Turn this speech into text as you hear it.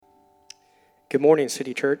Good morning,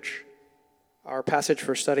 City Church. Our passage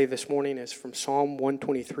for study this morning is from Psalm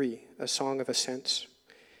 123, a song of ascents.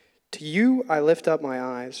 To you I lift up my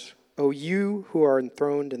eyes, O you who are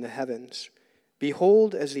enthroned in the heavens.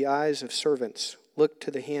 Behold, as the eyes of servants look to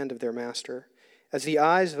the hand of their master, as the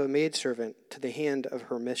eyes of a maidservant to the hand of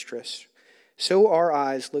her mistress, so our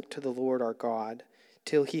eyes look to the Lord our God,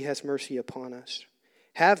 till he has mercy upon us.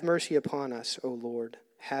 Have mercy upon us, O Lord,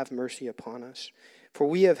 have mercy upon us. For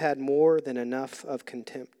we have had more than enough of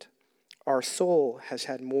contempt. Our soul has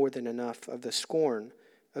had more than enough of the scorn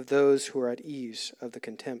of those who are at ease, of the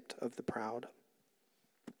contempt of the proud.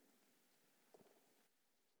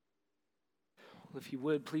 Well, if you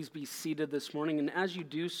would, please be seated this morning. And as you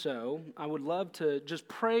do so, I would love to just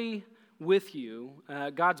pray with you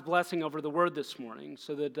God's blessing over the word this morning,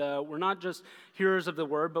 so that we're not just hearers of the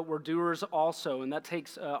word, but we're doers also. And that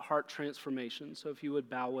takes heart transformation. So if you would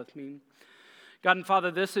bow with me. God and Father,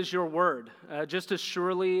 this is your word. Just as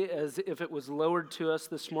surely as if it was lowered to us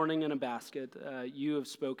this morning in a basket, you have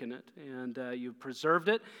spoken it, and you've preserved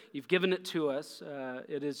it. You've given it to us.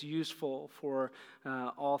 It is useful for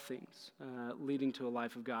all things, leading to a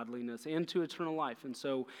life of godliness and to eternal life. And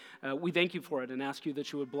so we thank you for it and ask you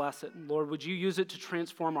that you would bless it. Lord, would you use it to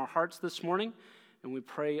transform our hearts this morning? And we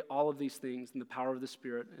pray all of these things in the power of the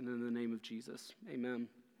Spirit and in the name of Jesus. Amen.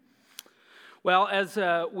 Well, as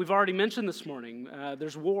we've already mentioned this morning,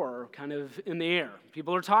 there's war kind of in the air.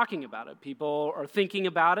 People are talking about it. People are thinking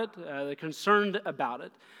about it. They're concerned about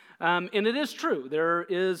it. And it is true. There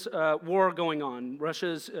is war going on.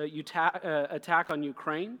 Russia's attack on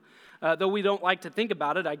Ukraine. Though we don't like to think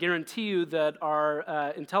about it, I guarantee you that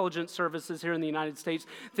our intelligence services here in the United States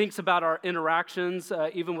thinks about our interactions,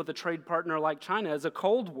 even with a trade partner like China, as a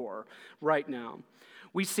Cold War right now.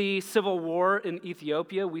 We see civil war in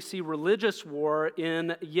Ethiopia. We see religious war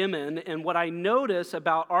in Yemen. And what I notice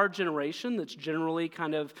about our generation, that's generally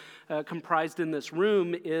kind of comprised in this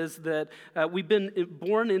room, is that we've been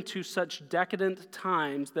born into such decadent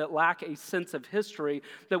times that lack a sense of history,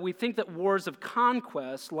 that we think that wars of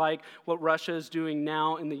conquest, like what Russia is doing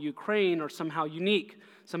now in the Ukraine, are somehow unique,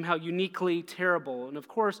 somehow uniquely terrible. And of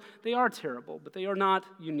course, they are terrible, but they are not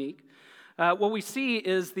unique. What we see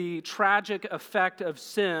is the tragic effect of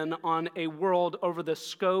sin on a world over the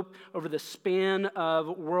scope, over the span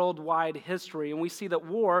of worldwide history. And we see that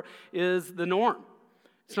war is the norm.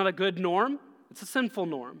 It's not a good norm. It's a sinful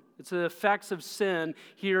norm. It's the effects of sin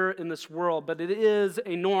here in this world, but it is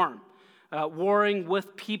a norm. Warring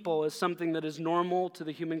with people is something that is normal to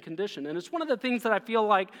the human condition. And it's one of the things that I feel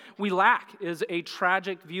like we lack is a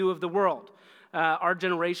tragic view of the world. Our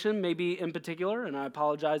generation, maybe in particular, and I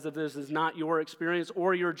apologize if this is not your experience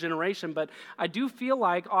or your generation, but I do feel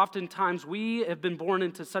like oftentimes we have been born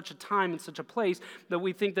into such a time and such a place that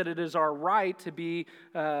we think that it is our right to be,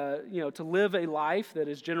 to live a life that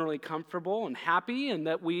is generally comfortable and happy, and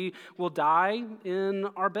that we will die in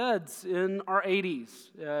our beds in our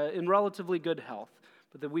 80s in relatively good health,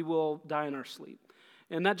 but that we will die in our sleep.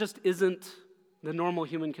 And that just isn't the normal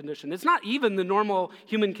human condition. It's not even the normal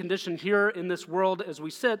human condition here in this world as we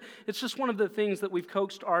sit. It's just one of the things that we've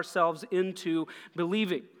coaxed ourselves into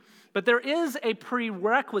believing. But there is a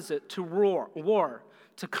prerequisite to war,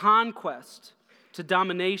 to conquest, to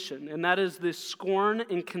domination, and that is the scorn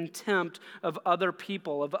and contempt of other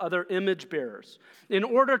people, of other image bearers. In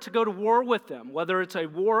order to go to war with them, whether it's a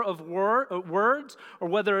war of words or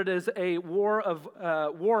whether it is a war of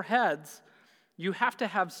warheads, you have to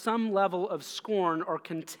have some level of scorn or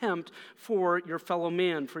contempt for your fellow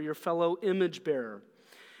man, for your fellow image bearer.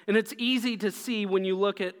 And it's easy to see when you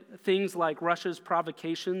look at things like Russia's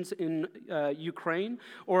provocations in Ukraine,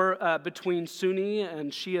 or between Sunni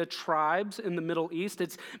and Shia tribes in the Middle East.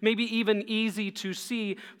 It's maybe even easy to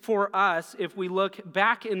see for us if we look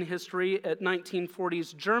back in history at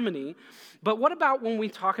 1940s Germany. But what about when we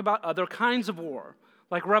talk about other kinds of war,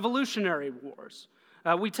 like revolutionary wars?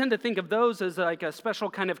 We tend to think of those as like a special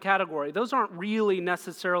kind of category. Those aren't really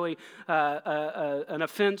necessarily an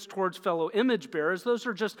offense towards fellow image bearers. Those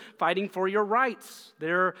are just fighting for your rights.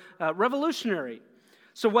 They're revolutionary.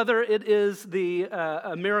 So whether it is the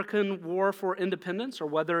American War for Independence, or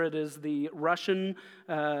whether it is the Russian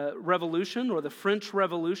Revolution or the French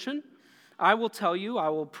Revolution, I will tell you, I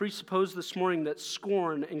will presuppose this morning that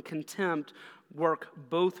scorn and contempt work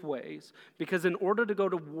both ways, because in order to go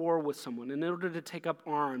to war with someone, in order to take up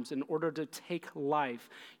arms, in order to take life,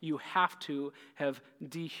 you have to have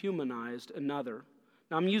dehumanized another.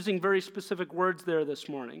 Now, I'm using very specific words there this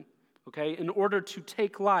morning, okay? In order to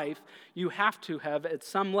take life, you have to have, at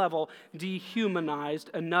some level, dehumanized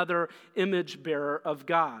another image bearer of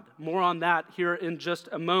God. More on that here in just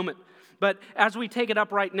a moment. But as we take it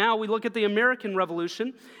up right now, we look at the American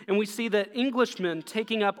Revolution, and we see that Englishmen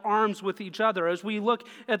taking up arms with each other. As we look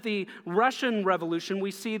at the Russian Revolution,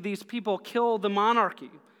 we see these people kill the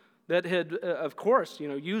monarchy that had, of course,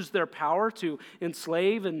 used their power to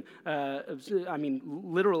enslave and,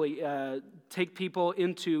 literally take people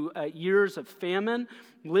into years of famine,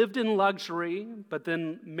 lived in luxury, but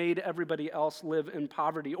then made everybody else live in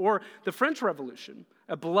poverty. Or the French Revolution,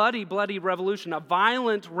 a bloody, bloody revolution, a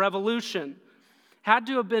violent revolution, had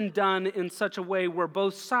to have been done in such a way where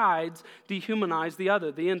both sides dehumanized the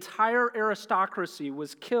other. The entire aristocracy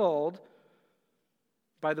was killed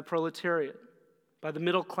by the proletariat, by the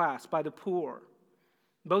middle class, by the poor.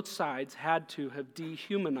 Both sides had to have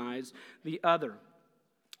dehumanized the other.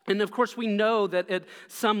 And of course, we know that at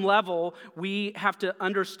some level, we have to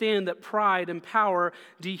understand that pride and power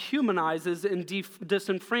dehumanizes and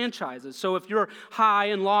disenfranchises. So if you're high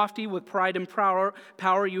and lofty with pride and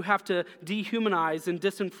power, you have to dehumanize and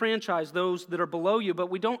disenfranchise those that are below you. But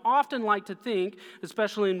we don't often like to think,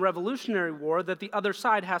 especially in Revolutionary War, that the other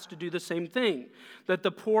side has to do the same thing, that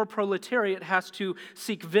the poor proletariat has to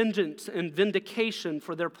seek vengeance and vindication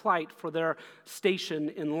for their plight, for their station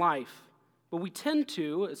in life. But we tend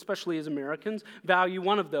to, especially as Americans, value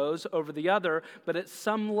one of those over the other. But at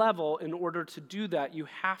some level, in order to do that, you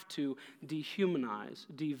have to dehumanize,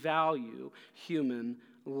 devalue human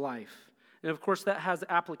life. And of course, that has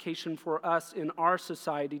application for us in our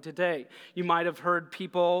society today. You might have heard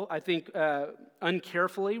people, I think,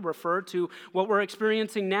 uncarefully refer to what we're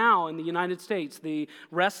experiencing now in the United States, the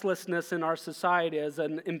restlessness in our society as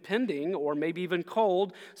an impending or maybe even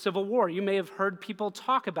cold civil war. You may have heard people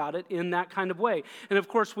talk about it in that kind of way. And of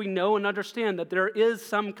course, we know and understand that there is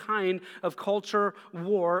some kind of culture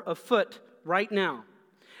war afoot right now.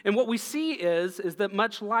 And what we see is that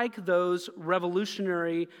much like those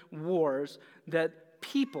revolutionary wars, that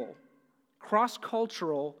people,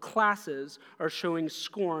 cross-cultural classes, are showing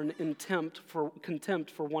scorn and contempt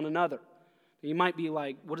for one another. You might be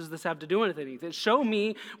like, what does this have to do with anything? Show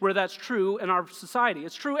me where that's true in our society.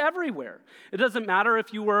 It's true everywhere. It doesn't matter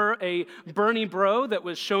if you were a Bernie bro that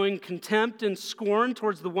was showing contempt and scorn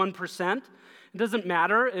towards the 1%. It doesn't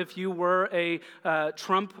matter if you were a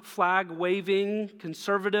Trump flag-waving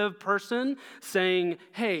conservative person saying,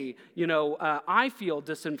 hey, I feel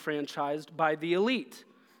disenfranchised by the elite.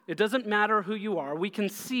 It doesn't matter who you are. We can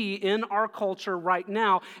see in our culture right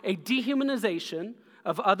now a dehumanization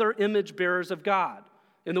of other image bearers of God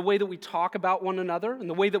in the way that we talk about one another, in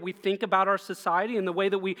the way that we think about our society, in the way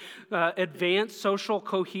that we advance social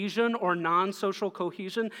cohesion or non-social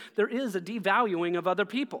cohesion. There is a devaluing of other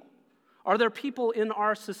people. Are there people in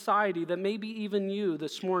our society that maybe even you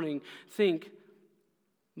this morning think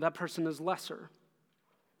that person is lesser?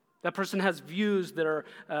 That person has views that are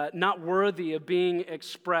not worthy of being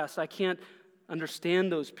expressed. I can't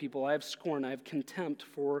understand those people. I have scorn. I have contempt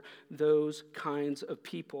for those kinds of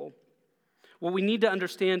people. What we need to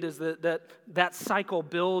understand is that cycle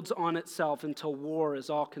builds on itself until war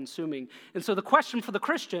is all-consuming. And so the question for the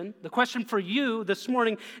Christian, the question for you this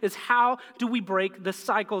morning is, how do we break the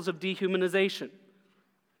cycles of dehumanization?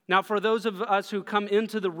 Now, for those of us who come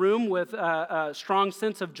into the room with a strong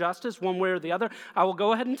sense of justice, one way or the other, I will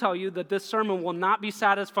go ahead and tell you that this sermon will not be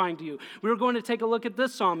satisfying to you. We're going to take a look at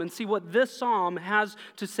this psalm and see what this psalm has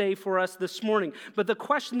to say for us this morning. But the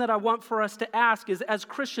question that I want for us to ask is, as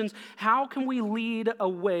Christians, how can we lead a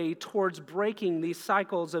way towards breaking these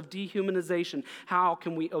cycles of dehumanization? How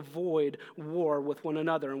can we avoid war with one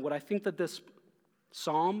another? And what I think that this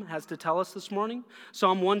Psalm has to tell us this morning,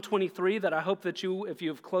 Psalm 123, that I hope that you, if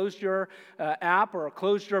you've closed your app or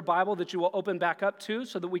closed your Bible, that you will open back up to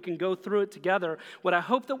so that we can go through it together. What I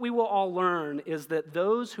hope that we will all learn is that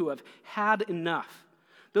those who have had enough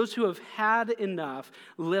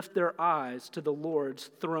lift their eyes to the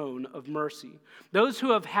Lord's throne of mercy. Those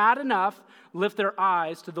who have had enough lift their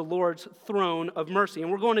eyes to the Lord's throne of mercy. And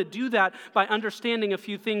we're going to do that by understanding a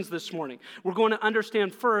few things this morning. We're going to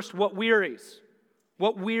understand first what wearies.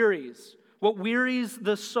 What wearies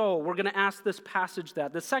the soul? We're going to ask this passage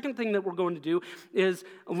that. The second thing that we're going to do is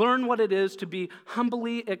learn what it is to be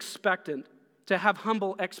humbly expectant, to have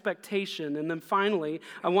humble expectation. And then finally,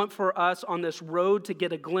 I want for us on this road to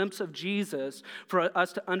get a glimpse of Jesus, for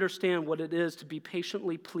us to understand what it is to be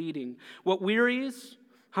patiently pleading. What wearies,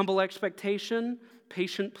 humble expectation,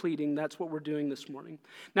 patient pleading, that's what we're doing this morning.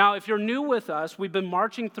 Now, if you're new with us, we've been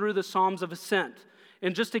marching through the Psalms of Ascent.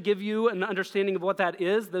 And just to give you an understanding of what that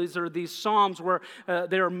is, these are these psalms where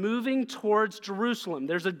they are moving towards Jerusalem.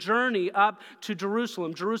 There's a journey up to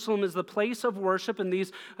Jerusalem. Jerusalem is the place of worship, and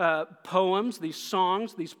these poems, these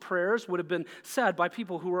songs, these prayers would have been said by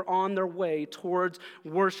people who were on their way towards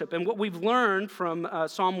worship. And what we've learned from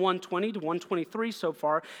Psalm 120 to 123 so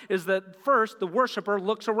far is that first, the worshiper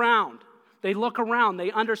looks around. They look around.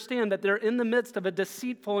 They understand that they're in the midst of a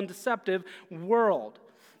deceitful and deceptive world.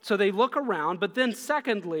 So they look around, but then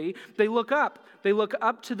secondly, they look up. They look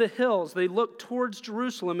up to the hills. They look towards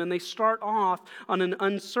Jerusalem, and they start off on an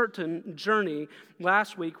uncertain journey.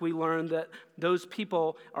 Last week, we learned that those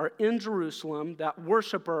people are in Jerusalem. That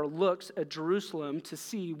worshiper looks at Jerusalem to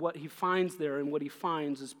see what he finds there, and what he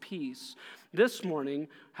finds is peace. This morning,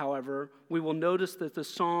 however, we will notice that the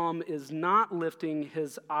psalm is not lifting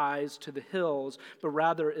his eyes to the hills, but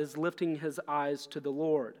rather is lifting his eyes to the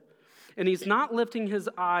Lord. And he's not lifting his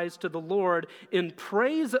eyes to the Lord in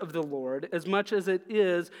praise of the Lord as much as it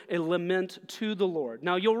is a lament to the Lord.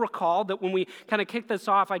 Now, you'll recall that when we kind of kicked this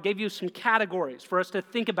off, I gave you some categories for us to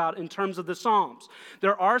think about in terms of the Psalms.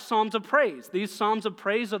 There are Psalms of praise. These Psalms of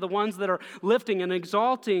praise are the ones that are lifting and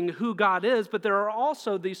exalting who God is, but there are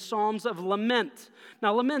also these Psalms of lament.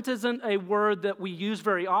 Now, lament isn't a word that we use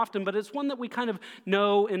very often, but it's one that we kind of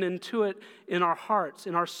know and intuit in our hearts,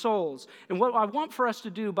 in our souls. And what I want for us to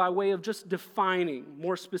do by way of just defining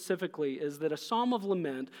more specifically is that a psalm of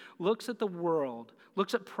lament looks at the world,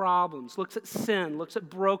 looks at problems, looks at sin, looks at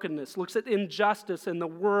brokenness, looks at injustice in the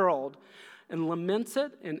world, and laments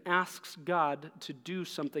it and asks God to do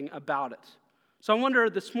something about it. So I wonder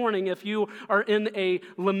this morning if you are in a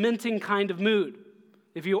lamenting kind of mood.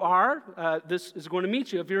 If you are, this is going to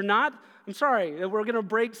meet you. If you're not, I'm sorry. We're going to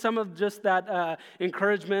break some of just that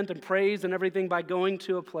encouragement and praise and everything by going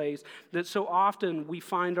to a place that so often we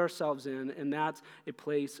find ourselves in, and that's a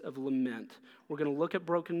place of lament. We're going to look at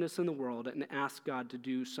brokenness in the world and ask God to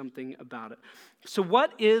do something about it. So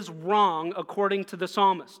what is wrong according to the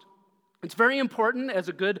psalmist? It's very important as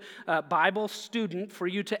a good Bible student for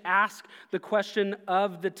you to ask the question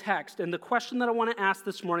of the text. And the question that I want to ask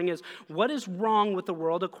this morning is, what is wrong with the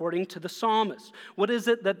world according to the psalmist? What is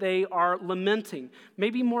it that they are lamenting?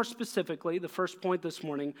 Maybe more specifically, the first point this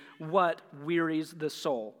morning, what wearies the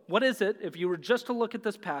soul? What is it, if you were just to look at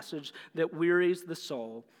this passage, that wearies the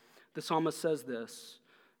soul? The psalmist says this,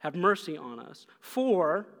 have mercy on us,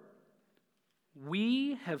 for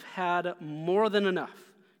we have had more than enough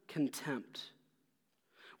contempt.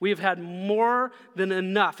 We have had more than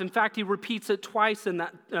enough. In fact, he repeats it twice in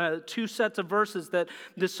that two sets of verses that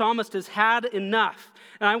the psalmist has had enough.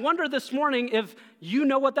 And I wonder this morning if you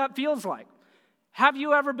know what that feels like. Have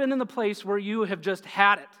you ever been in the place where you have just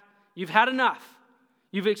had it? You've had enough.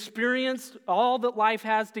 You've experienced all that life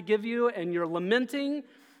has to give you, and you're lamenting,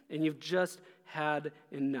 and you've just had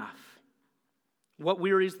enough. What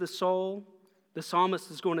wearies the soul? The psalmist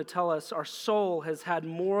is going to tell us our soul has had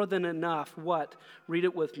more than enough, what? Read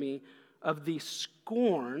it with me. Of the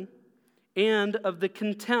scorn and of the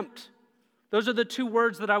contempt. Those are the two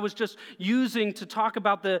words that I was just using to talk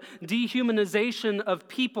about the dehumanization of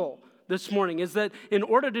people this morning, is that in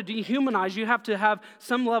order to dehumanize, you have to have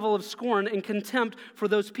some level of scorn and contempt for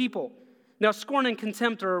those people. Now, scorn and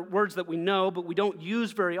contempt are words that we know, but we don't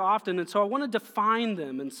use very often, and so I want to define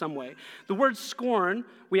them in some way. The word scorn,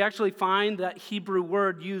 we actually find that Hebrew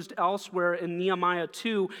word used elsewhere in Nehemiah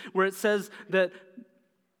 2, where it says that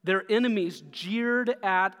their enemies jeered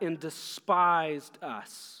at and despised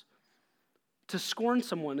us. To scorn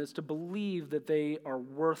someone is to believe that they are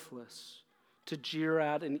worthless, to jeer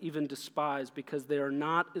at and even despise because they are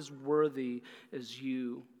not as worthy as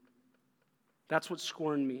you. That's what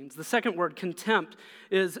scorn means. The second word, contempt,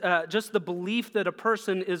 is just the belief that a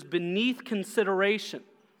person is beneath consideration.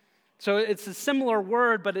 So it's a similar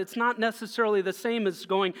word, but it's not necessarily the same as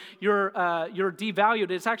going, you're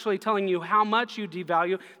devalued. It's actually telling you how much you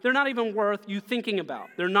devalue. They're not even worth you thinking about.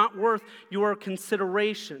 They're not worth your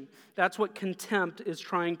consideration. That's what contempt is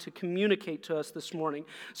trying to communicate to us this morning.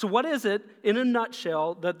 So what is it, in a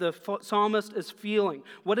nutshell, that the psalmist is feeling?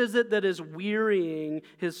 What is it that is wearying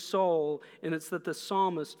his soul? And it's that the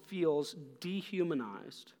psalmist feels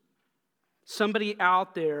dehumanized. Somebody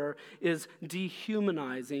out there is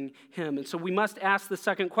dehumanizing him. And so we must ask the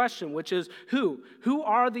second question, which is who? Who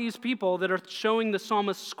are these people that are showing the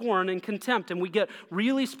psalmist scorn and contempt? And we get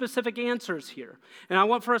really specific answers here. And I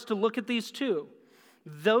want for us to look at these two.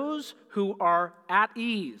 Those who are at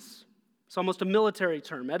ease. It's almost a military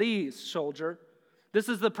term. At ease, soldier. This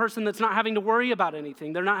is the person that's not having to worry about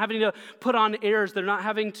anything. They're not having to put on airs. They're not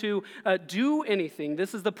having to do anything.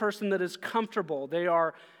 This is the person that is comfortable. They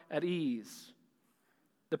are at ease.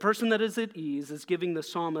 The person that is at ease is giving the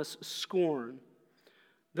psalmist scorn.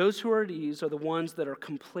 Those who are at ease are the ones that are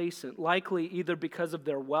complacent, likely either because of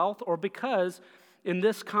their wealth or because, in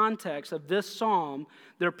this context of this psalm,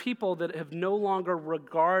 they're people that have no longer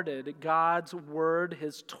regarded God's word,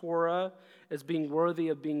 his Torah, as being worthy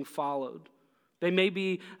of being followed. They may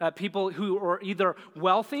be people who are either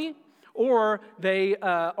wealthy or they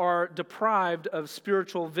are deprived of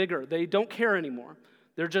spiritual vigor. They don't care anymore.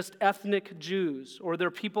 They're just ethnic Jews, or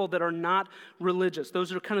they're people that are not religious.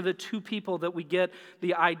 Those are kind of the two people that we get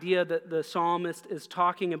the idea that the psalmist is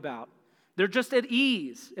talking about. They're just at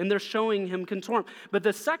ease, and they're showing him contempt. But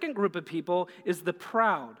the second group of people is the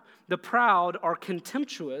proud. The proud are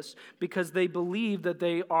contemptuous because they believe that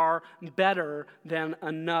they are better than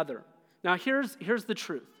another. Now, here's the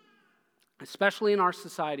truth. Especially in our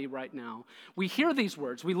society right now, we hear these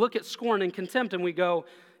words. We look at scorn and contempt, and we go,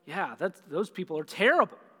 yeah, those people are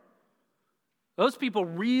terrible. Those people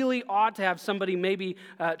really ought to have somebody maybe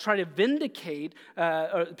try to vindicate,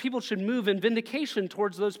 or people should move in vindication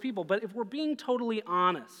towards those people. But if we're being totally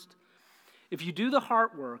honest, if you do the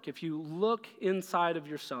heart work, if you look inside of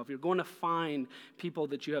yourself, you're going to find people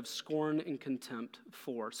that you have scorn and contempt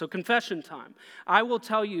for. So confession time. I will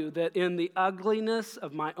tell you that in the ugliness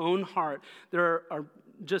of my own heart, there are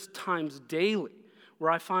just times daily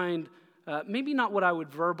where I find maybe not what I would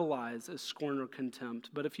verbalize as scorn or contempt,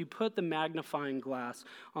 but if you put the magnifying glass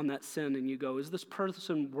on that sin and you go, is this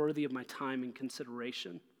person worthy of my time and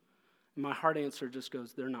consideration? And my heart answer just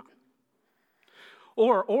goes, they're not.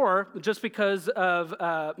 Or just because of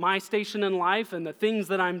my station in life and the things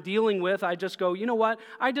that I'm dealing with, I just go, you know what?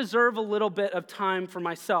 I deserve a little bit of time for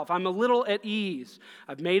myself. I'm a little at ease.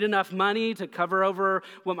 I've made enough money to cover over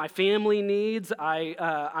what my family needs.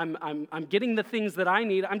 I'm getting the things that I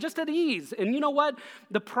need. I'm just at ease. And you know what?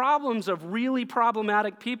 The problems of really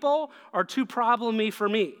problematic people are too problemy for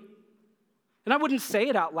me. And I wouldn't say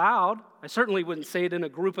it out loud. I certainly wouldn't say it in a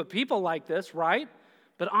group of people like this, right?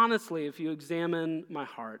 But honestly, if you examine my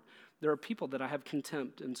heart, there are people that I have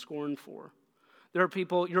contempt and scorn for. There are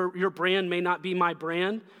people, your brand may not be my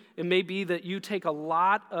brand. It may be that you take a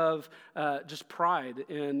lot of just pride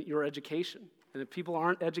in your education. And if people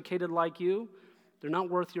aren't educated like you, they're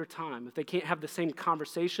not worth your time. If they can't have the same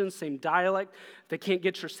conversations, same dialect, if they can't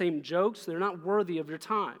get your same jokes, they're not worthy of your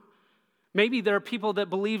time. Maybe there are people that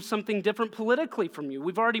believe something different politically from you.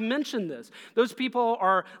 We've already mentioned this. Those people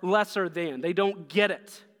are lesser than. They don't get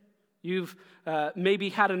it. You've maybe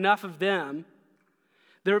had enough of them.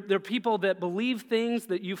 They're people that believe things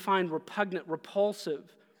that you find repugnant, repulsive.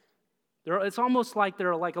 It's almost like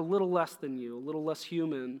they're like a little less than you, a little less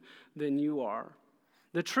human than you are.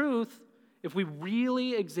 The truth, if we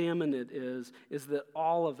really examine it, is that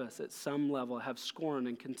all of us at some level have scorn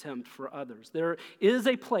and contempt for others. There is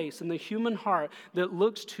a place in the human heart that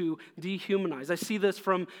looks to dehumanize. I see this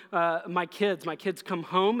from my kids. My kids come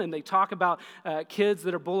home and they talk about kids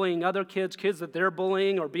that are bullying other kids that they're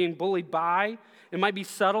bullying or being bullied by. It might be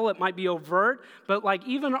subtle, it might be overt, but like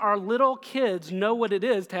even our little kids know what it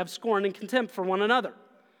is to have scorn and contempt for one another.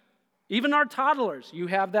 Even our toddlers, you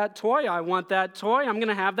have that toy, I want that toy, I'm going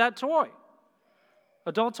to have that toy.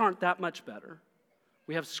 Adults aren't that much better.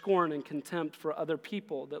 We have scorn and contempt for other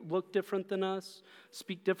people that look different than us,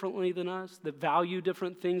 speak differently than us, that value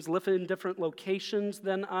different things, live in different locations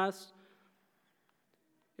than us.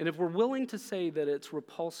 And if we're willing to say that it's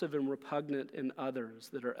repulsive and repugnant in others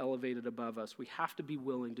that are elevated above us, we have to be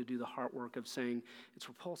willing to do the heart work of saying it's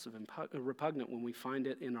repulsive and repugnant when we find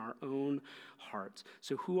it in our own hearts.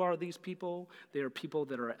 So who are these people? They are people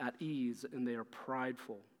that are at ease and they are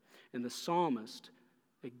prideful. And the psalmist,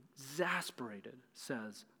 exasperated,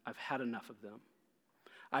 says, I've had enough of them.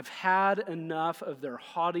 I've had enough of their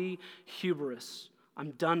haughty hubris.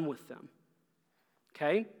 I'm done with them.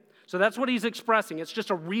 Okay? So that's what he's expressing. It's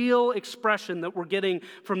just a real expression that we're getting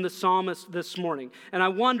from the psalmist this morning. And I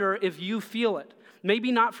wonder if you feel it.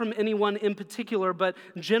 Maybe not from anyone in particular, but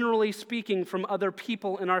generally speaking from other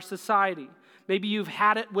people in our society. Maybe you've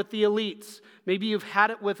had it with the elites. Maybe you've had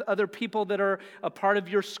it with other people that are a part of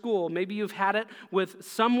your school. Maybe you've had it with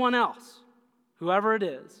someone else, whoever it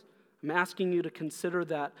is. I'm asking you to consider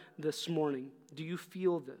that this morning. Do you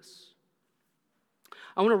feel this?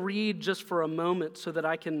 I want to read just for a moment so that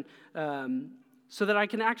I can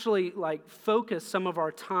actually focus some of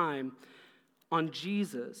our time on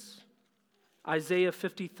Jesus. Isaiah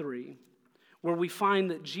 53. Where we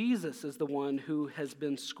find that Jesus is the one who has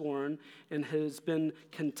been scorned and has been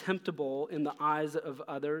contemptible in the eyes of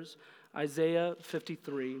others. Isaiah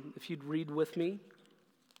 53, if you'd read with me.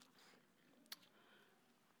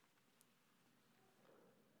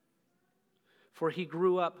 For he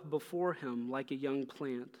grew up before him like a young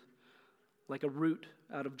plant, like a root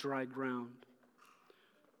out of dry ground.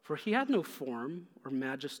 For he had no form or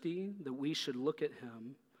majesty that we should look at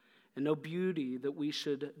him, and no beauty that we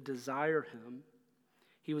should desire him.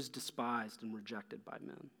 He was despised and rejected by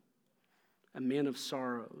men, a man of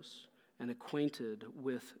sorrows and acquainted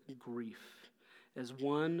with grief, as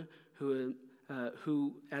one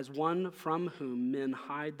from whom men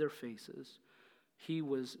hide their faces. He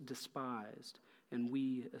was despised, and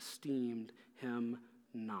we esteemed him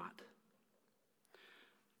not.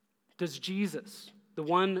 Does Jesus, the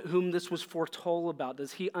one whom this was foretold about,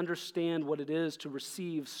 does he understand what it is to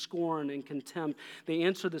receive scorn and contempt? The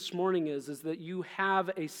answer this morning is that you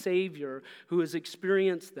have a Savior who has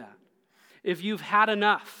experienced that. If you've had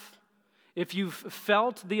enough, if you've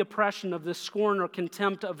felt the oppression of the scorn or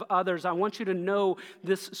contempt of others, I want you to know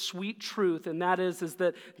this sweet truth, and that is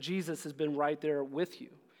that Jesus has been right there with you.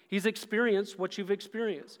 He's experienced what you've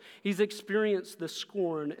experienced. He's experienced the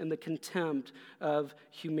scorn and the contempt of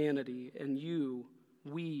humanity, and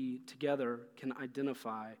we together can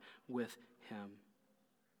identify with him.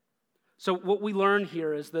 So what we learn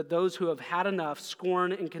here is that those who have had enough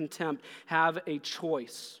scorn and contempt have a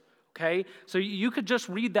choice. Okay, so you could just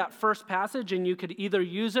read that first passage and you could either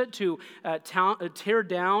use it to tear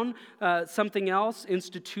down something else,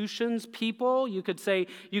 institutions, people. You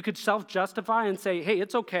could self-justify and say, hey,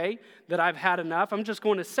 it's okay that I've had enough. I'm just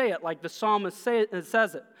going to say it like the psalmist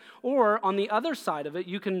says it. Or on the other side of it,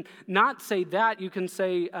 you can not say that. You can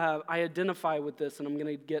say, I identify with this and I'm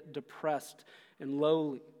going to get depressed and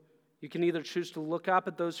lowly. You can either choose to look up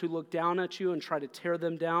at those who look down at you and try to tear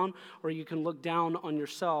them down, or you can look down on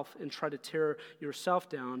yourself and try to tear yourself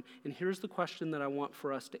down. And here's the question that I want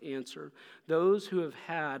for us to answer. Those who have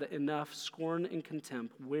had enough scorn and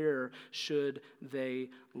contempt, where should they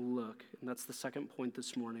look? And that's the second point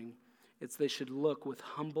this morning. It's they should look with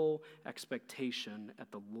humble expectation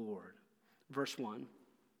at the Lord. Verse 1.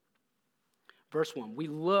 We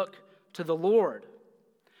look to the Lord.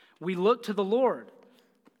 We look to the Lord.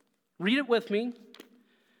 Read it with me.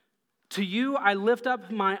 To you I lift up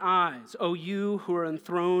my eyes, O you who are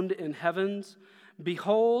enthroned in heavens.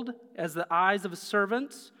 Behold, as the eyes of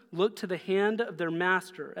servants look to the hand of their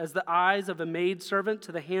master, as the eyes of a maidservant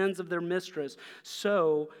to the hands of their mistress,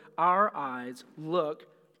 so our eyes look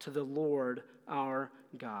to the Lord our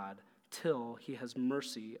God, till he has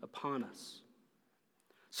mercy upon us.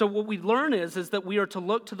 So what we learn is that we are to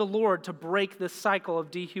look to the Lord to break this cycle of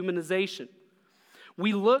dehumanization.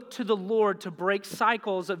 We look to the Lord to break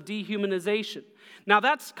cycles of dehumanization. Now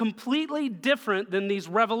that's completely different than these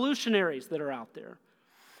revolutionaries that are out there.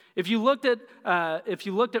 If you looked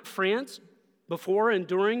at France before and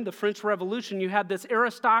during the French Revolution, you had this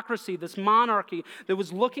aristocracy, this monarchy that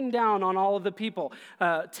was looking down on all of the people,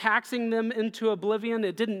 taxing them into oblivion.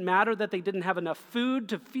 It didn't matter that they didn't have enough food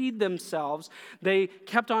to feed themselves. They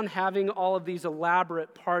kept on having all of these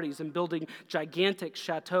elaborate parties and building gigantic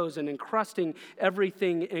chateaus and encrusting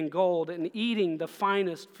everything in gold and eating the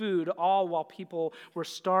finest food, all while people were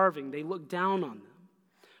starving. They looked down on them.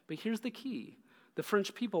 But here's the key. The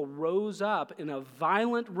French people rose up in a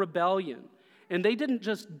violent rebellion. And they didn't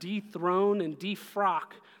just dethrone and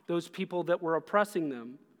defrock those people that were oppressing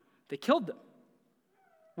them. They killed them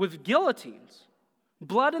with guillotines,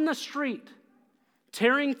 blood in the street,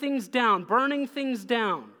 tearing things down, burning things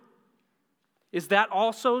down. Is that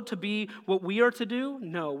also to be what we are to do?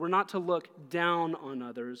 No, we're not to look down on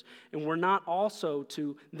others, and we're not also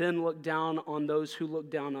to then look down on those who look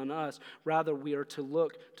down on us. Rather, we are to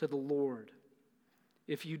look to the Lord.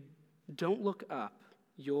 If you don't look up,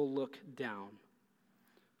 you'll look down.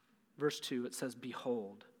 Verse 2, it says,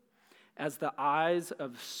 behold, as the eyes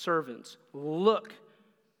of servants look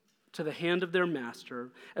to the hand of their master,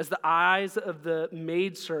 as the eyes of the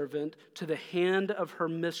maidservant to the hand of her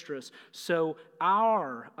mistress, so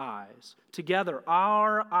our eyes, together,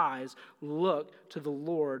 our eyes look to the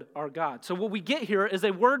Lord our God. So what we get here is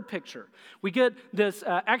a word picture. We get this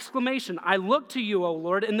exclamation, I look to you, O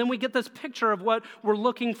Lord, and then we get this picture of what we're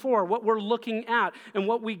looking for, what we're looking at. And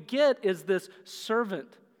what we get is this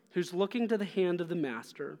servant who's looking to the hand of the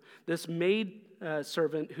master, this maid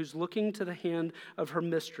servant who's looking to the hand of her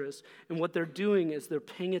mistress, and what they're doing is they're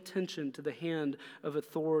paying attention to the hand of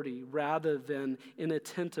authority rather than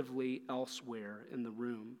inattentively elsewhere in the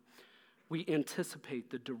room. We anticipate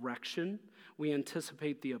the direction, we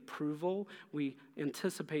anticipate the approval, we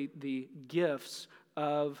anticipate the gifts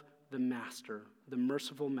of the master, the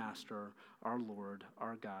merciful master, our Lord,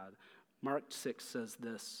 our God. Mark 6 says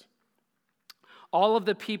this, All of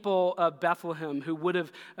the people of Bethlehem who would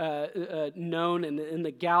have known, in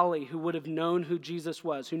the Galilee, who would have known who Jesus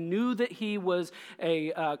was, who knew that he was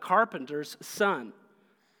a carpenter's son.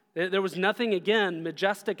 There was nothing, again,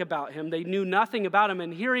 majestic about him. They knew nothing about him.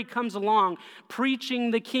 And here he comes along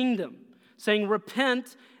preaching the kingdom, saying,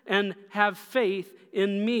 repent and have faith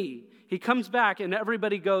in me. He comes back and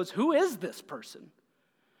everybody goes, who is this person?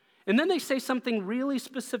 And then they say something really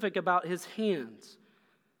specific about his hands.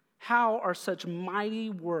 How are such mighty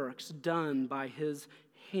works done by his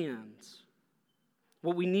hands?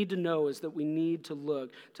 What we need to know is that we need to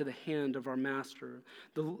look to the hand of our master,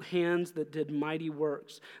 the hands that did mighty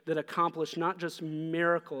works, that accomplished not just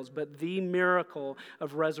miracles, but the miracle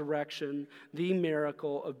of resurrection, the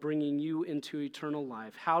miracle of bringing you into eternal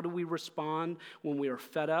life. How do we respond when we are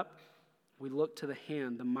fed up? We look to the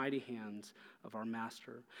hand, the mighty hands of our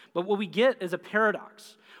master. But what we get is a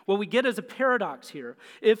paradox. What we get is a paradox here.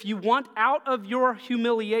 If you want out of your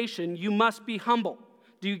humiliation, you must be humble.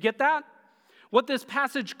 Do you get that? What this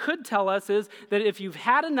passage could tell us is that if you've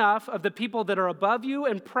had enough of the people that are above you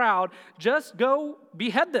and proud, just go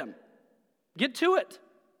behead them. Get to it.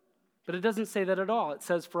 But it doesn't say that at all. It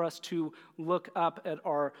says for us to look up at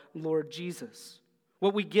our Lord Jesus.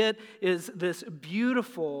 What we get is this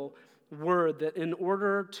beautiful word that in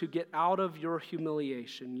order to get out of your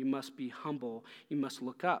humiliation, you must be humble. You must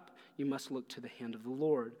look up. You must look to the hand of the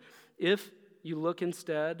Lord. If you look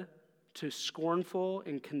instead to scornful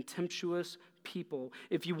and contemptuous people,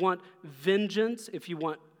 if you want vengeance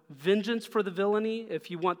for the villainy,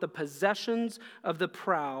 if you want the possessions of the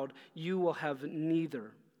proud, you will have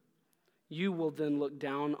neither. You will then look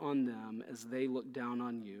down on them as they look down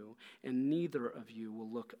on you, and neither of you will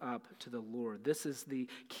look up to the Lord. This is the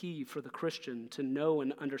key for the Christian to know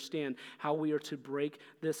and understand how we are to break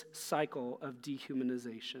this cycle of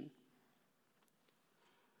dehumanization.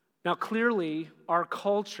 Now, clearly, our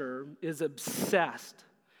culture is obsessed.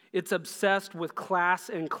 It's obsessed with class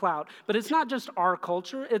and clout. But it's not just our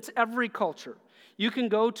culture, it's every culture. You can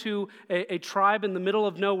go to a tribe in the middle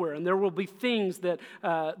of nowhere, and there will be things that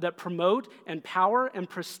promote and power and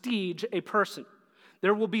prestige a person.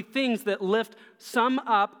 There will be things that lift some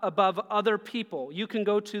up above other people. You can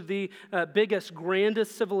go to the biggest,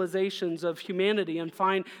 grandest civilizations of humanity and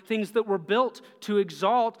find things that were built to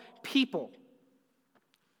exalt people.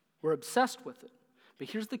 We're obsessed with it. But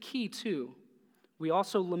here's the key, too. We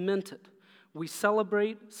also lament it. We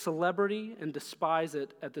celebrate celebrity and despise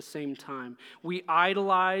it at the same time. We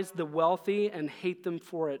idolize the wealthy and hate them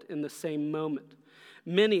for it in the same moment.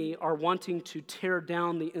 Many are wanting to tear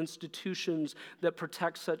down the institutions that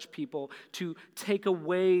protect such people, to take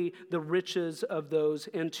away the riches of those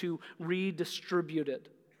and to redistribute it.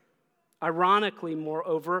 Ironically,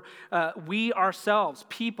 moreover, we ourselves,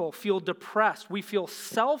 people, feel depressed. We feel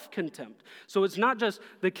self-contempt. So it's not just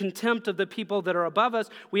the contempt of the people that are above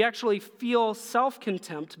us. We actually feel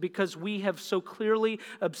self-contempt because we have so clearly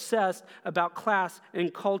obsessed about class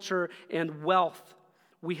and culture and wealth.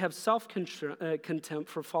 We have self-contempt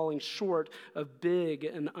for falling short of big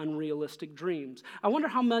and unrealistic dreams. I wonder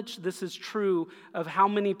how much this is true of how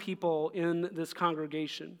many people in this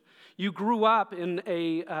congregation. You grew up in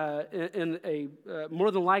a more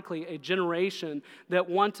than likely a generation that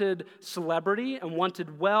wanted celebrity and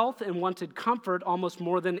wanted wealth and wanted comfort almost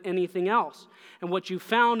more than anything else. And what you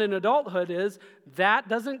found in adulthood is that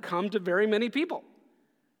doesn't come to very many people.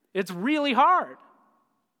 It's really hard.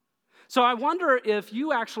 So I wonder if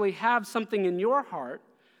you actually have something in your heart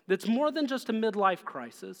that's more than just a midlife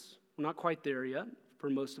crisis. We're not quite there yet for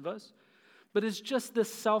most of us. But it's just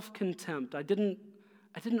this self-contempt. I didn't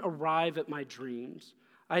arrive at my dreams.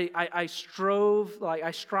 I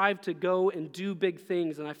strived to go and do big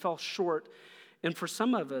things, and I fell short. And for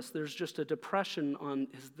some of us, there's just a depression on,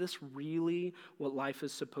 is this really what life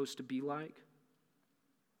is supposed to be like?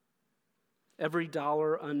 Every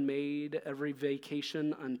dollar unmade, every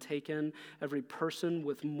vacation untaken, every person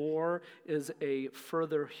with more is a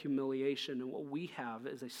further humiliation. And what we have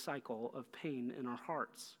is a cycle of pain in our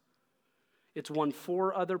hearts. It's one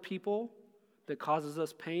for other people that causes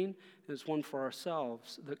us pain, and it's one for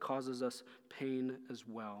ourselves that causes us pain as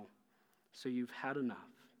well. So you've had enough,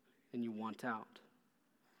 and you want out.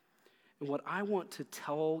 And what I want to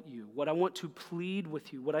tell you, what I want to plead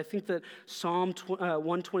with you, what I think that Psalm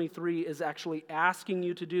 123 is actually asking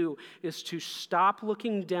you to do is to stop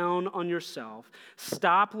looking down on yourself,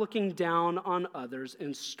 stop looking down on others,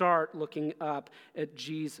 and start looking up at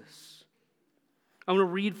Jesus. I want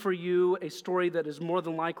to read for you a story that is more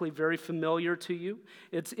than likely very familiar to you.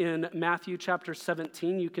 It's in Matthew chapter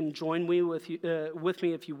 17. You can join me with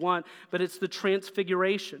me if you want, but it's the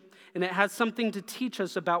Transfiguration. And it has something to teach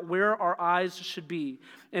us about where our eyes should be.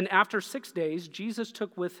 And after 6 days, Jesus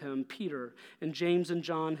took with him Peter and James and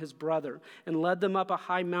John, his brother, and led them up a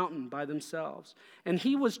high mountain by themselves. And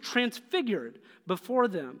he was transfigured before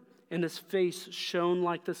them, and his face shone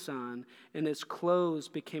like the sun, and his clothes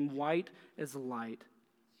became white as the light.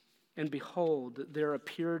 And behold, there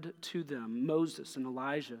appeared to them Moses and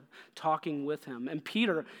Elijah talking with him. And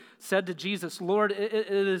Peter said to Jesus, Lord, it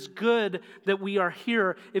is good that we are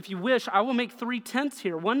here. If you wish, I will make 3 tents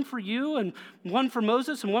here, one for you and one for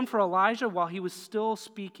Moses and one for Elijah. While he was still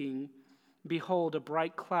speaking, behold, a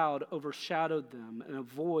bright cloud overshadowed them, and a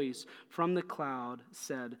voice from the cloud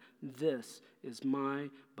said, This is my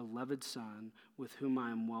beloved Son, with whom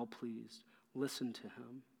I am well pleased. Listen to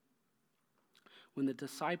him. When the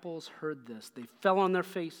disciples heard this, they fell on their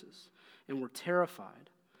faces and were terrified.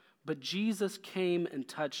 But Jesus came and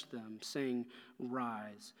touched them, saying,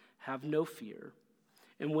 Rise, have no fear.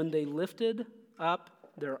 And when they lifted up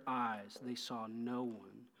their eyes, they saw no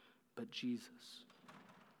one but Jesus.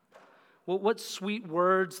 Well, what sweet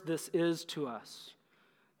words this is to us.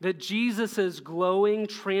 That Jesus' glowing,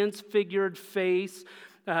 transfigured face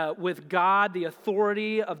with God, the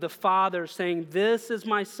authority of the Father, saying, This is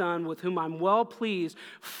my Son with whom I'm well pleased,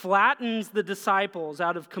 flattens the disciples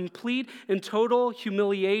out of complete and total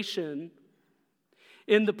humiliation.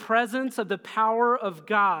 In the presence of the power of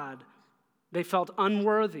God, they felt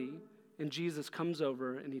unworthy, and Jesus comes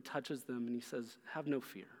over and he touches them and he says, Have no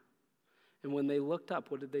fear. And when they looked up,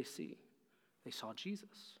 what did they see? They saw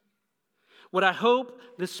Jesus. What I hope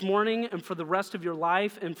this morning and for the rest of your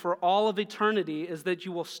life and for all of eternity is that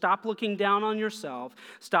you will stop looking down on yourself,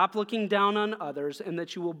 stop looking down on others, and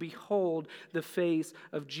that you will behold the face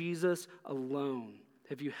of Jesus alone.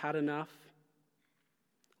 Have you had enough?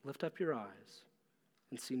 Lift up your eyes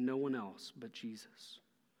and see no one else but Jesus.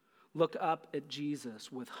 Look up at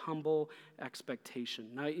Jesus with humble expectation.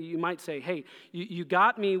 Now, you might say, hey, you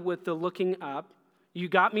got me with the looking up. You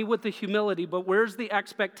got me with the humility, but where's the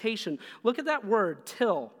expectation? Look at that word,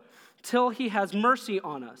 till. Till he has mercy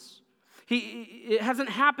on us. It hasn't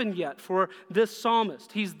happened yet for this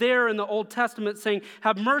psalmist. He's there in the Old Testament saying,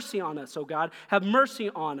 have mercy on us, O God. Have mercy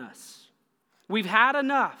on us. We've had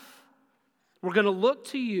enough. We're going to look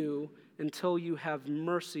to you until you have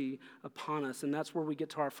mercy upon us. And that's where we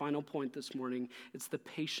get to our final point this morning. It's the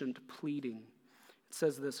patient pleading. It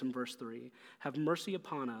says this in verse 3. Have mercy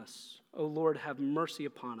upon us, O Lord, have mercy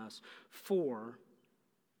upon us. For,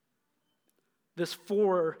 this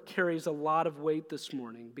for carries a lot of weight this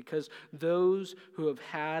morning because those who have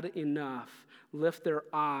had enough lift their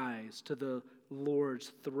eyes to the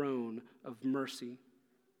Lord's throne of mercy.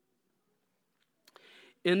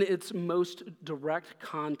 In its most direct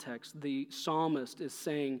context, the psalmist is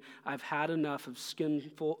saying, I've had enough of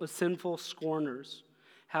sinful scorners.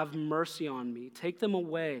 Have mercy on me. Take them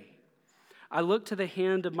away. I look to the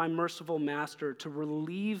hand of my merciful master to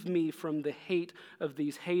relieve me from the hate of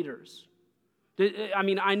these haters. I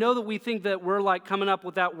mean, I know that we think that we're like coming up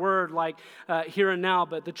with that word like here and now,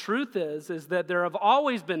 but the truth is that there have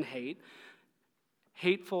always been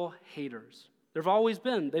hateful haters. There have always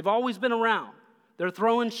been. They've always been around. They're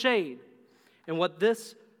throwing shade. And what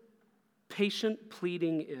this patient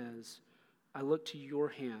pleading is, I look to your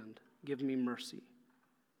hand. Give me mercy.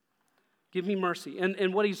 Give me mercy.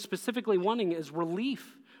 And what he's specifically wanting is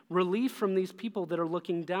relief from these people that are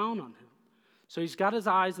looking down on him. So he's got his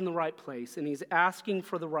eyes in the right place, and he's asking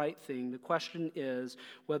for the right thing. The question is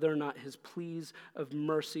whether or not his pleas of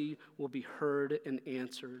mercy will be heard and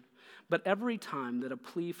answered. But every time that a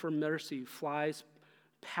plea for mercy flies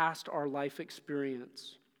past our life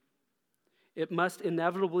experience, it must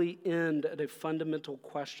inevitably end at a fundamental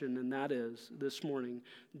question, and that is, this morning,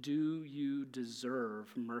 do you deserve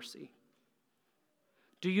mercy?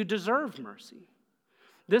 Do you deserve mercy?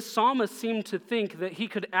 This psalmist seemed to think that he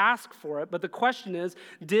could ask for it, but the question is,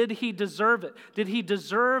 did he deserve it? Did he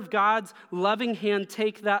deserve God's loving hand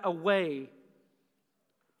take that away?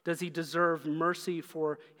 Does he deserve mercy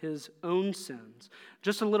for his own sins?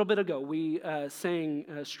 Just a little bit ago, we sang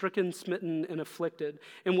Stricken, Smitten, and Afflicted.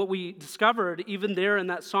 And what we discovered, even there in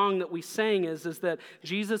that song that we sang, is that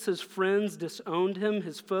Jesus' friends disowned him.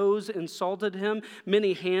 His foes insulted him.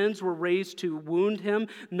 Many hands were raised to wound him.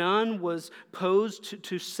 None was posed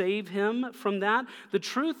to save him from that. The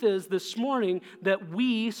truth is this morning that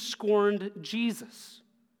we scorned Jesus.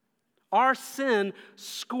 Our sin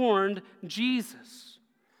scorned Jesus.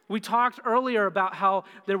 We talked earlier about how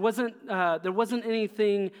there wasn't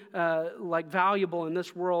anything like valuable in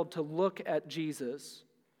this world to look at Jesus.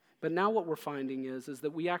 But now what we're finding is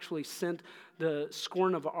that we actually sent the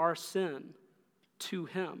scorn of our sin to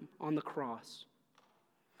him on the cross.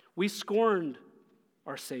 We scorned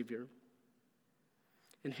our Savior.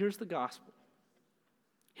 And here's the gospel.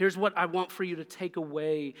 Here's what I want for you to take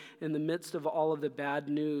away in the midst of all of the bad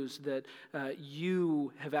news that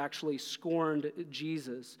you have actually scorned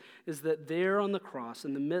Jesus, is that there on the cross,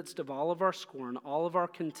 in the midst of all of our scorn, all of our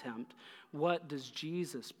contempt, what does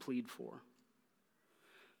Jesus plead for?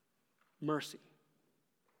 Mercy.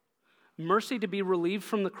 Mercy to be relieved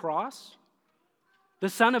from the cross. The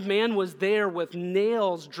Son of Man was there with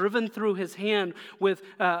nails driven through his hand, with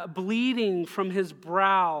bleeding from his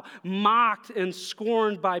brow, mocked and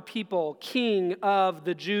scorned by people, King of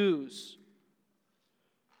the Jews.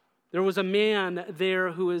 There was a man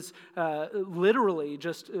there who is literally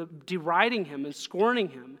just deriding him and scorning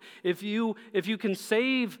him. If you can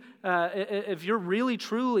save, if you're really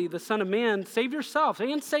truly the Son of Man, save yourself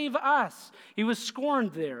and save us. He was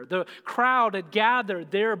scorned there. The crowd had gathered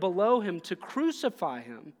there below him to crucify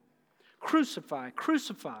him. Crucify,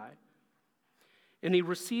 crucify. And he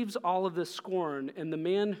receives all of this scorn, and the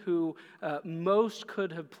man who most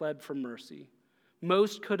could have pled for mercy,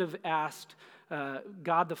 most could have asked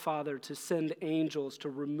God the Father to send angels to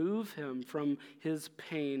remove him from his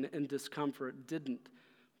pain and discomfort, didn't.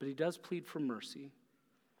 But he does plead for mercy.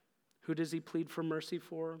 Who does he plead for mercy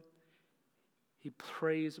for? He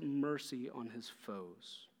prays mercy on his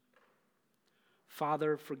foes.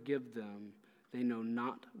 Father, forgive them. They know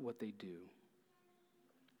not what they do.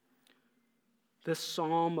 This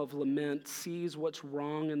psalm of lament sees what's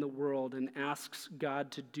wrong in the world and asks God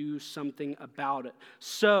to do something about it.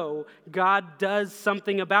 So God does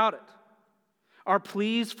something about it. Our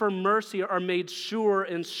pleas for mercy are made sure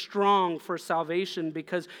and strong for salvation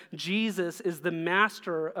because Jesus is the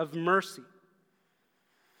master of mercy.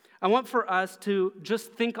 I want for us to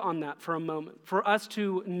just think on that for a moment, for us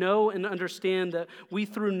to know and understand that we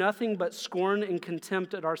threw nothing but scorn and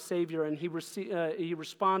contempt at our Savior, and he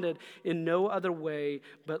responded in no other way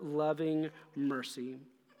but loving mercy.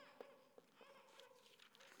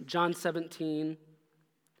 John 17,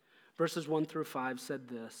 verses 1 through 5 said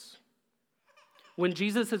this: When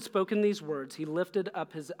Jesus had spoken these words, he lifted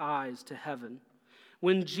up his eyes to heaven.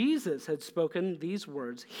 When Jesus had spoken these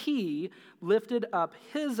words, he lifted up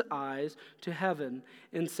his eyes to heaven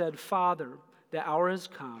and said, Father, the hour has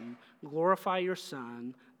come. Glorify your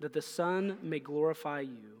Son, that the Son may glorify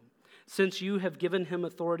you, since you have given him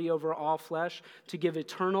authority over all flesh to give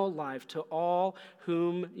eternal life to all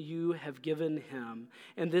whom you have given him.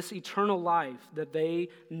 And this eternal life, that they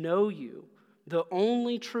know you, the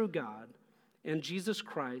only true God, and Jesus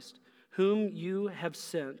Christ, whom you have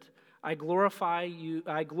sent. I glorified you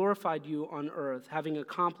on earth, having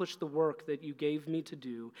accomplished the work that you gave me to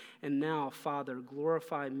do. And now, Father,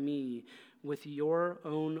 glorify me with your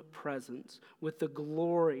own presence, with the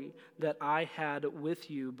glory that I had with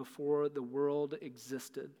you before the world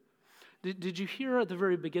existed. Did you hear at the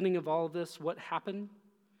very beginning of all of this what happened?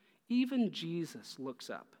 Even Jesus looks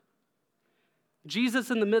up. Jesus,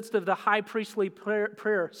 in the midst of the high priestly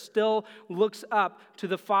prayer, still looks up to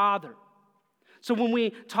the Father. So when we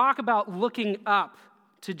talk about looking up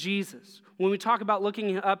to Jesus, when we talk about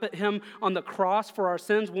looking up at him on the cross for our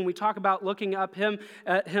sins, when we talk about looking up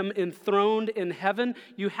at him enthroned in heaven,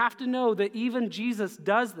 you have to know that even Jesus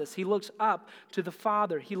does this. He looks up to the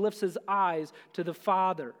Father. He lifts his eyes to the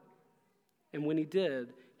Father. And when he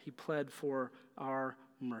did, he pled for our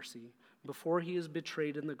mercy. Before he is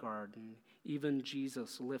betrayed in the garden, even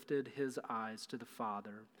Jesus lifted his eyes to the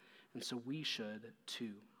Father. And so we should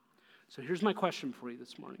too. So here's my question for you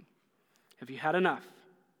this morning. Have you had enough?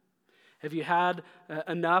 Have you had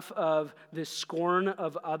enough of the scorn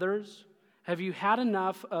of others? Have you had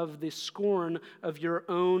enough of the scorn of your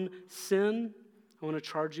own sin? I want to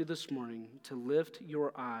charge you this morning to lift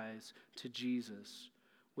your eyes to Jesus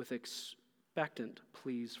with expectant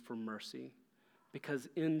pleas for mercy. Because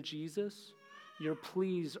in Jesus, your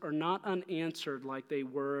pleas are not unanswered like they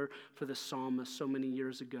were for the psalmist so many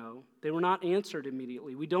years ago. They were not answered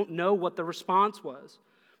immediately. We don't know what the response was,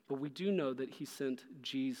 but we do know that he sent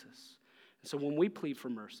Jesus. And so when we plead for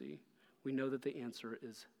mercy, we know that the answer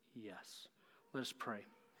is yes. Let us pray.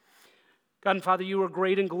 God and Father, you are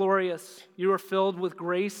great and glorious. You are filled with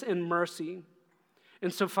grace and mercy.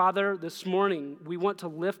 And so, Father, this morning, we want to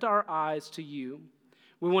lift our eyes to you.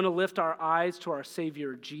 We want to lift our eyes to our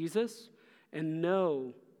Savior, Jesus, and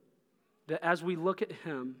know that as we look at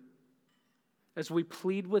him, as we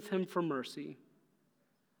plead with him for mercy,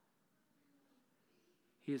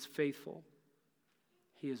 he He is faithful.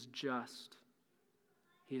 He is just.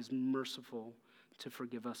 He is merciful to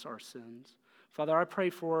forgive us our sins. Father, I pray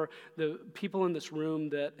for the people in this room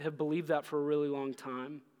that have believed that for a really long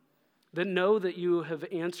time, that know that you have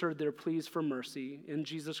answered their pleas for mercy in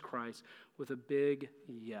Jesus Christ with a big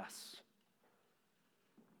yes.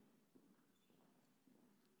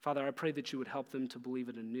 Father, I pray that you would help them to believe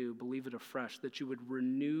it anew, believe it afresh, that you would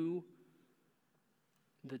renew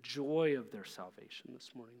the joy of their salvation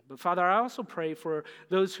this morning. But Father, I also pray for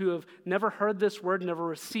those who have never heard this word, never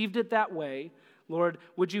received it that way. Lord,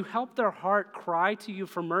 would you help their heart cry to you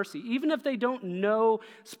for mercy, even if they don't know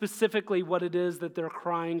specifically what it is that they're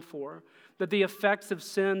crying for, that the effects of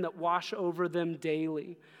sin that wash over them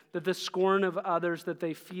daily, that the scorn of others that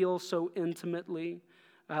they feel so intimately,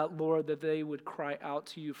 Lord, that they would cry out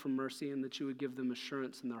to you for mercy and that you would give them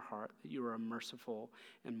assurance in their heart that you are a merciful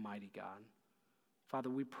and mighty God. Father,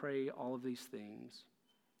 we pray all of these things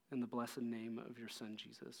in the blessed name of your Son,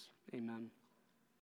 Jesus. Amen.